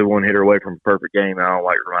he's actually one hitter away from a perfect game. I don't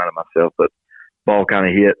like reminding myself, but ball kind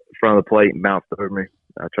of hit in front of the plate and bounced over me.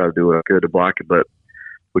 I tried to do what I could to block it, but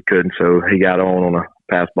we couldn't. So he got on a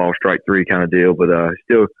pass ball strike three kind of deal. But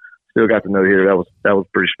still got the no-hitter. That was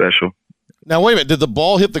pretty special. Now wait a minute. Did the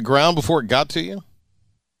ball hit the ground before it got to you?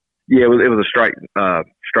 Yeah, it was a strike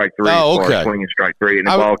three. Oh, okay. Swinging strike three, and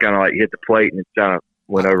the ball kind of like hit the plate and it kind of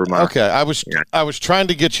went over my. Okay, I was trying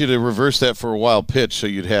to get you to reverse that for a wild pitch so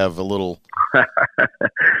you'd have a little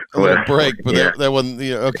break, but that wasn't.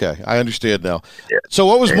 Okay, I understand now. Yeah. So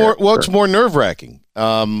what's more nerve-wracking?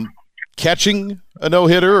 Catching a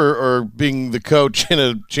no-hitter or being the coach in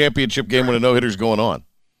a championship game when a no-hitter's going on?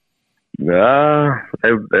 They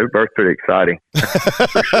were both pretty exciting,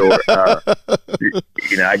 for sure.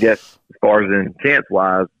 I guess as far as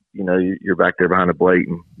intense-wise, you're back there behind the plate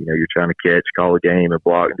and, you're trying to catch, call a game, and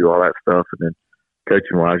block, and do all that stuff. And then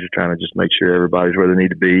coaching-wise, you're trying to just make sure everybody's where they need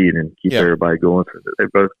to be and then keep everybody going. So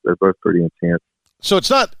they're both pretty intense. So it's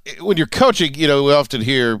not – when you're coaching, we often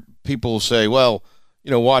hear people say, well,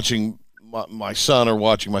 watching my son or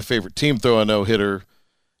watching my favorite team throw a no-hitter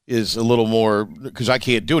is a little more because I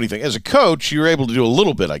can't do anything. As a coach, you're able to do a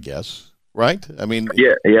little bit, I guess, right? I mean,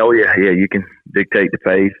 yeah. You can dictate the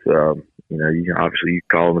pace. You can obviously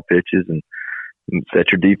call the pitches and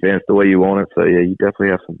set your defense the way you want it. So yeah, you definitely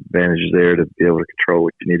have some advantages there to be able to control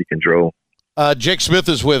what you need to control. Jake Smith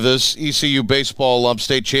is with us, ECU baseball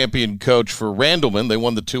state champion coach for Randleman. They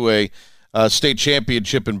won the 2A state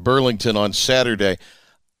championship in Burlington on Saturday.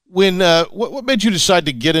 When what made you decide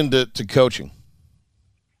to get into coaching?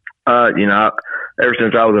 Ever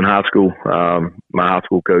since I was in high school, my high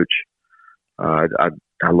school coach, I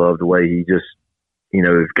loved the way he just, he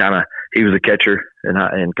was a catcher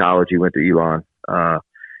in college. He went to Elon, and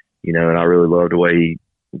I really loved the way he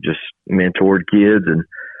just mentored kids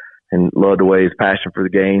and loved the way his passion for the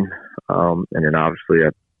game. And then obviously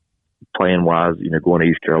playing wise, going to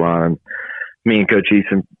East Carolina, and me and Coach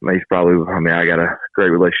Easton, I got a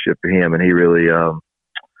great relationship with him, and he really,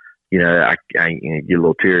 I get a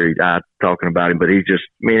little teary-eyed talking about him, but they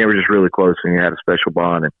were just really close, and he had a special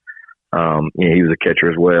bond. And he was a catcher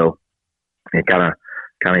as well, and kind of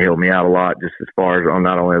helped me out a lot, just as far as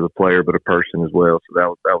not only as a player but a person as well.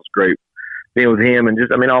 So that was great being with him,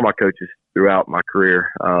 and all my coaches throughout my career.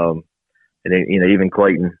 And then, even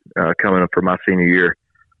Clayton coming up for my senior year.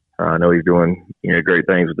 I know he's doing great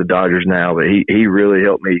things with the Dodgers now, but he really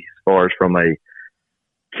helped me as far as from a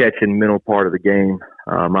catching mental part of the game.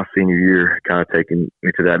 My senior year, kind of taking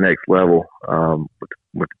me to that next level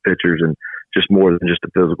with the pitchers, and just more than just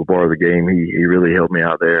the physical part of the game. He really helped me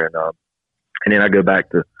out there, and then I go back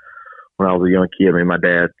to when I was a young kid. I mean, my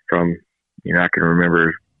dad, from I can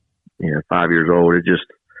remember 5 years old, it just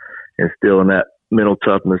instilling that mental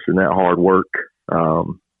toughness and that hard work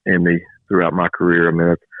in me throughout my career. I mean,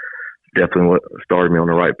 that's definitely what started me on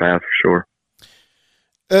the right path for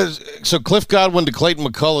sure. So Cliff Godwin to Clayton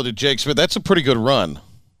McCullough to Jake Smith, that's a pretty good run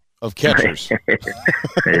of catchers.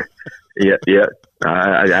 Yeah.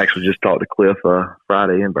 I actually just talked to Cliff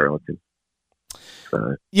Friday in Burlington.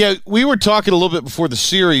 So. Yeah, we were talking a little bit before the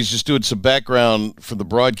series, just doing some background for the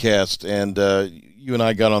broadcast, and you and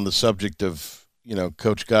I got on the subject of,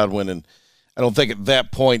 Coach Godwin, and I don't think at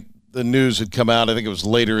that point the news had come out. I think it was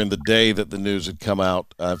later in the day that the news had come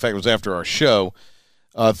out. In fact, it was after our show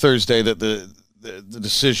Thursday that the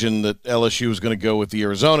decision that LSU was going to go with the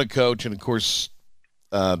Arizona coach, and of course,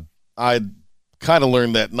 I kind of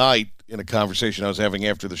learned that night in a conversation I was having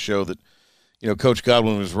after the show that, Coach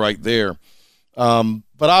Godwin was right there. But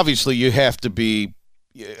obviously you have to be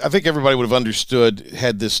 – I think everybody would have understood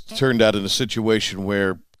had this turned out in a situation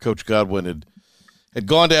where Coach Godwin had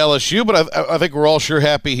gone to LSU, but I think we're all sure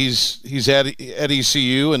happy he's at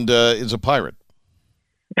ECU and is a Pirate.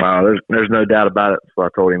 There's no doubt about it. So I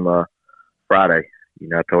told him Friday,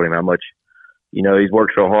 I told him how much, he's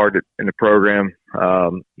worked so hard in the program,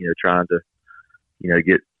 trying to,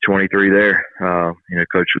 get 23 there.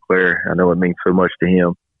 Coach LeClair, I know it means so much to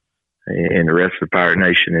him and the rest of the Pirate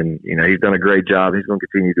Nation. And, he's done a great job. He's going to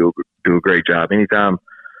continue to do a great job. Anytime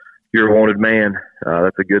you're a wanted man,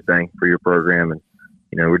 that's a good thing for your program. And,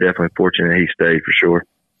 we're definitely fortunate he stayed for sure.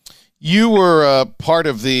 You were part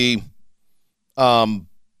of the final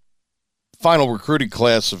recruiting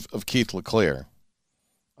class of Keith LeClair.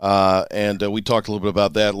 And we talked a little bit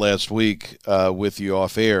about that last week with you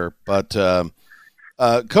off air. But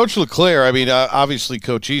Coach LeClair, I mean, obviously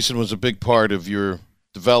Coach Eason was a big part of your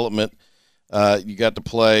development. You got to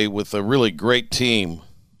play with a really great team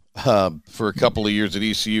for a couple of years at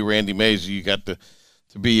ECU. Randy Mays, you got to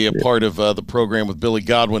be a part of the program with Billy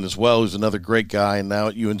Godwin as well, who's another great guy, and now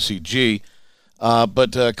at UNCG.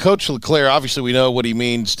 But Coach LeClair, obviously we know what he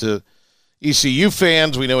means to ECU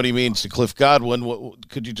fans. We know what he means to Cliff Godwin.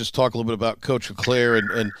 Could you just talk a little bit about Coach LeClair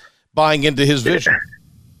and buying into his vision?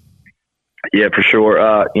 Yeah, for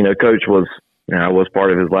sure. Coach was, I was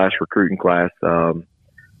part of his last recruiting class. And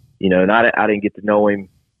I didn't get to know him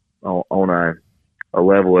on a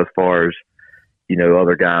level as far as,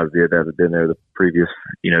 other guys did that had been there the previous,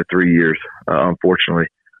 3 years, unfortunately.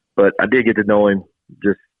 But I did get to know him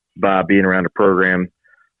just by being around the program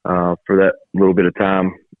for that little bit of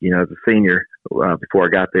time, as a senior before I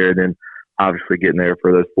got there. And then obviously getting there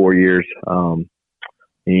for those 4 years. And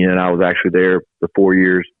I was actually there the 4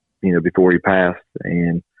 years, before he passed.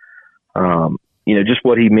 And, just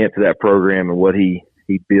what he meant to that program and what he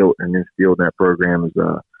built and instilled in that program is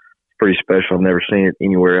pretty special. I've never seen it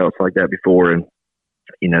anywhere else like that before. And,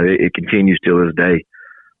 it continues till this day.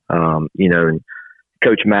 And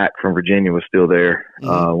Coach Mack from Virginia was still there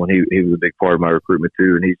when he was a big part of my recruitment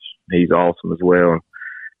too. And he's awesome as well.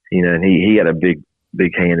 And he had a big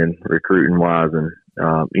hand in recruiting wise. And,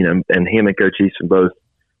 and him and Coach Easton both,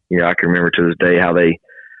 I can remember to this day how they,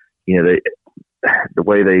 the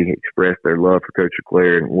way they expressed their love for Coach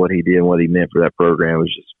LeClair and what he did and what he meant for that program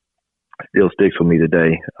was just still sticks with me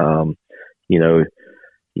today.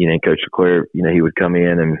 Coach LeClair, he would come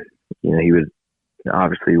in and, he would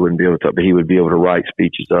obviously he wouldn't be able to, but he would be able to write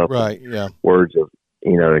speeches up, right? Yeah, words of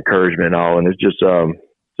encouragement and all, and it's just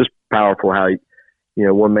powerful how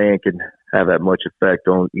one man can have that much effect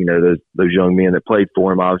on those young men that played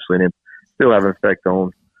for him, obviously, and then still have an effect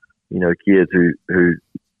on kids who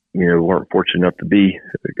weren't fortunate enough to be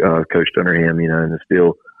coached under him, and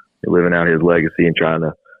still living out his legacy and trying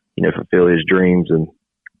to fulfill his dreams and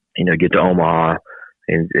get to Omaha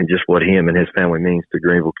and just what him and his family means to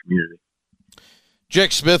Greenville community.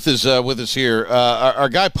 Jake Smith is with us here. Our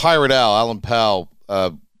guy Pirate Alan Powell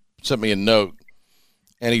sent me a note,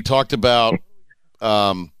 and he talked about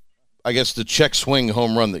I guess the check swing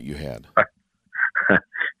home run that you had.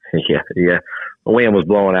 Yeah. The wind was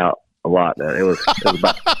blowing out a lot. It was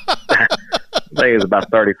about think it was about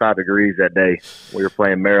 35 degrees that day. We were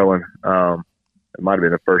playing Maryland. It might have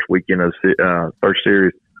been the first weekend of the first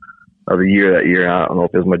series of the year that year. I don't know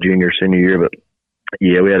if it was my junior or senior year, but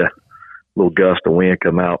yeah, we had a little gust of wind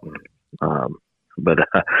come out. But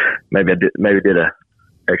maybe did a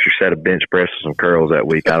extra set of bench press and some curls that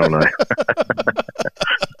week. I don't know.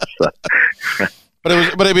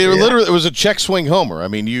 Literally, it was a check swing homer. I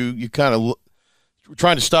mean, you kind of were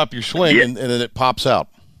trying to stop your swing, and then it pops out.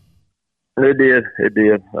 It did.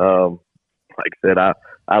 Like I said, I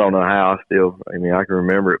don't know how. I can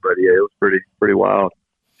remember it, but yeah, it was pretty wild.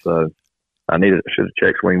 So I should have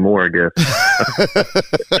check swing more, I guess.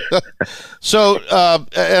 So,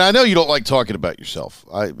 and I know you don't like talking about yourself.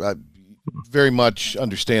 I very much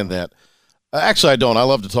understand that. Actually, I don't. I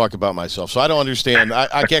love to talk about myself, so I don't understand. I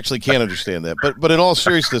actually can't understand that. But in all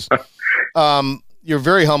seriousness, you're a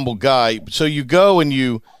very humble guy. So you go and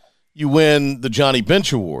you win the Johnny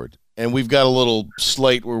Bench Award, and we've got a little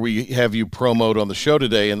slate where we have you promote on the show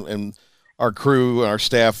today, and our crew and our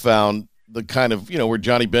staff found the kind of, where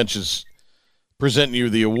Johnny Bench is presenting you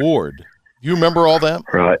the award. Do you remember all that?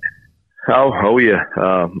 Right. Oh yeah.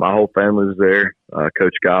 My whole family was there.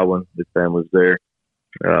 Coach Godwin, his family was there.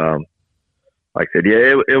 Like I said,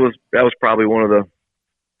 yeah, that was probably one of the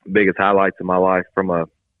biggest highlights of my life from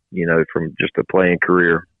from just a playing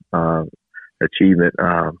career, achievement.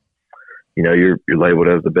 You're labeled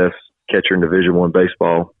as the best catcher in Division I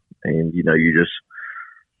baseball, and you just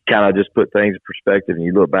kind of just put things in perspective, and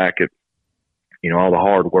you look back at all the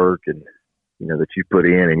hard work and that you put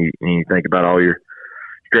in, and you think about all your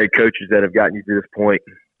great coaches that have gotten you to this point,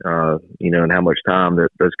 and how much time that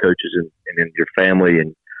those coaches and then your family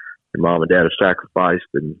and your mom and dad have sacrificed,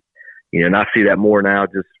 and and I see that more now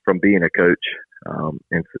just from being a coach,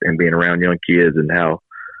 and being around young kids, and how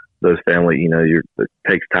those family, it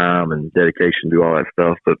takes time and dedication to do all that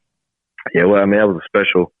stuff. But yeah, well, I mean, that was a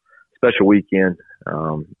special weekend.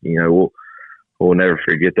 We'll never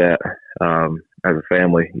forget that as a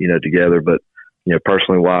family, together. But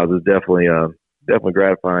personally wise, it's definitely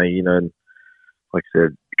gratifying. And like I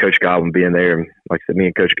said, Coach Godwin being there, and like I said, me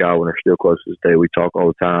and Coach Godwin are still close to this day. We talk all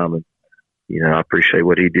the time, and I appreciate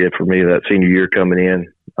what he did for me that senior year coming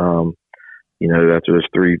in. After those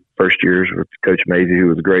 3 first years with Coach Mazey, who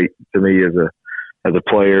was great to me as a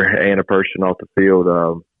player and a person off the field.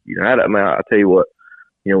 I tell you what,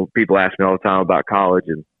 people ask me all the time about college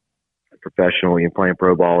and professional and playing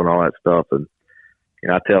pro ball and all that stuff, and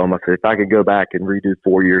I tell them, I said, if I could go back and redo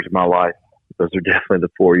 4 years of my life, those are definitely the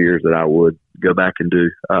 4 years that I would go back and do.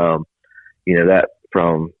 That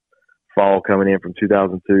from fall coming in from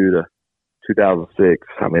 2002 to 2006.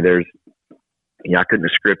 I mean, I couldn't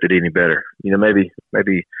have scripted any better. Maybe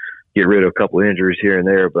get rid of a couple of injuries here and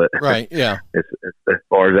there, but right, yeah. As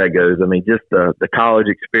far as that goes, I mean, just the college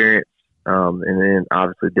experience, and then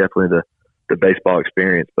obviously definitely the baseball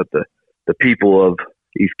experience, but the people of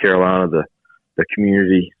East Carolina, the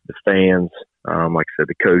community, the fans, like I said,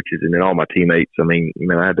 the coaches, and then all my teammates. I mean,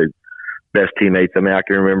 I had the best teammates. I mean, I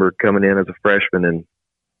can remember coming in as a freshman, and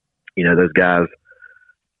those guys.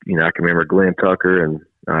 I can remember Glenn Tucker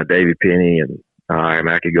and Davey Penny, and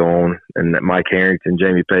I could go on, and Mike Harrington,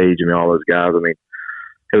 Jamie Page, I mean, all those guys. I mean,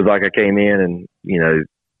 it was like I came in, and it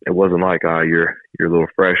wasn't like you're a little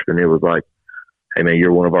freshman. It was like, hey man,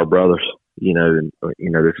 you're one of our brothers. And this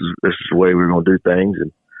is the way we're going to do things,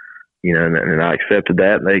 and and I accepted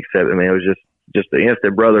that, and they accepted. I mean, it was just the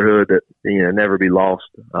instant brotherhood that never be lost.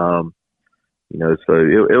 So it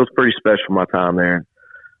was pretty special my time there.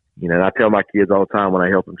 And I tell my kids all the time when I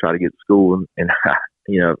help them try to get to school, and I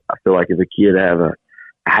feel like if a kid have a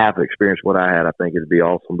half experience what I had, I think it'd be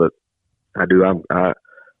awesome. But I do. I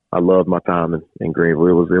love my time in Greenville.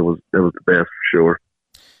 It was the best for sure.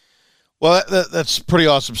 Well, that's pretty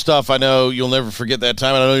awesome stuff. I know you'll never forget that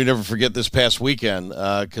time, and I know you'll never forget this past weekend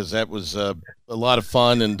because that was a lot of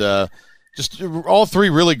fun, and just all 3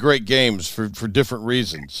 really great games for different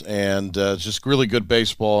reasons, and just really good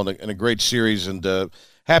baseball and a great series, and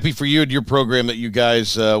happy for you and your program that you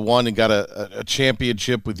guys won and got a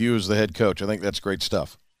championship with you as the head coach. I think that's great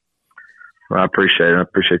stuff. Well, I appreciate it. I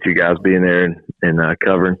appreciate you guys being there and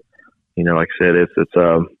covering. Like I said, it's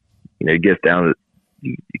it gets down to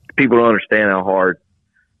people don't understand how hard,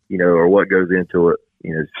 or what goes into it,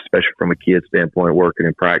 especially from a kid standpoint, working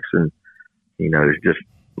and practicing. There's just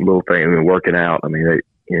little things. I mean, working out. I mean, it's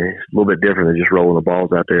a little bit different than just rolling the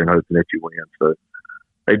balls out there and hoping that you win. So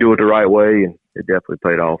they do it the right way, and it definitely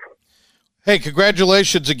paid off. Hey,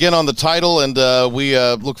 congratulations again on the title, and we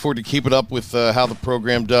look forward to keeping up with how the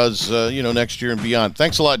program does, next year and beyond.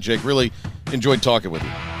 Thanks a lot, Jake. Really enjoyed talking with you.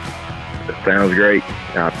 That sounds great.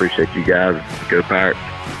 I appreciate you guys. Go Pirates.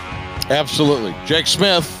 Absolutely. Jake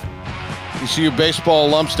Smith, ECU baseball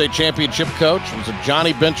alum, state championship coach, was a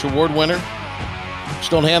Johnny Bench Award winner.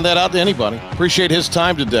 Just don't hand that out to anybody. Appreciate his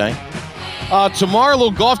time today. Tomorrow, a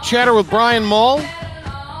little golf chatter with Brian Mull.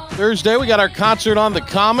 Thursday, we got our concert on the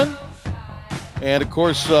Common. And, of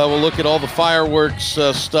course, we'll look at all the fireworks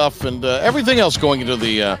stuff and everything else going into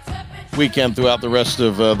the weekend throughout the rest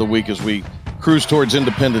of the week as we cruise towards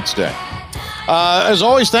Independence Day. As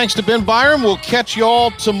always, thanks to Ben Byram. We'll catch you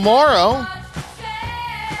all tomorrow.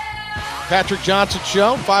 Patrick Johnson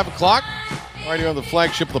Show, 5 o'clock. Right here on the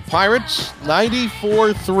flagship of the Pirates,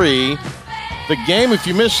 94.3 The Game. If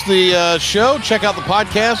you missed the show, check out the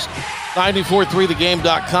podcast,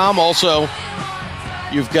 943thegame.com. Also,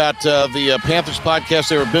 you've got the Panthers podcast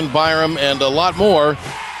there with Ben Byram and a lot more.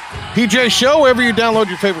 PJ Show, wherever you download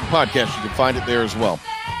your favorite podcast, you can find it there as well.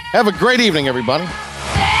 Have a great evening, everybody.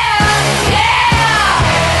 Yeah.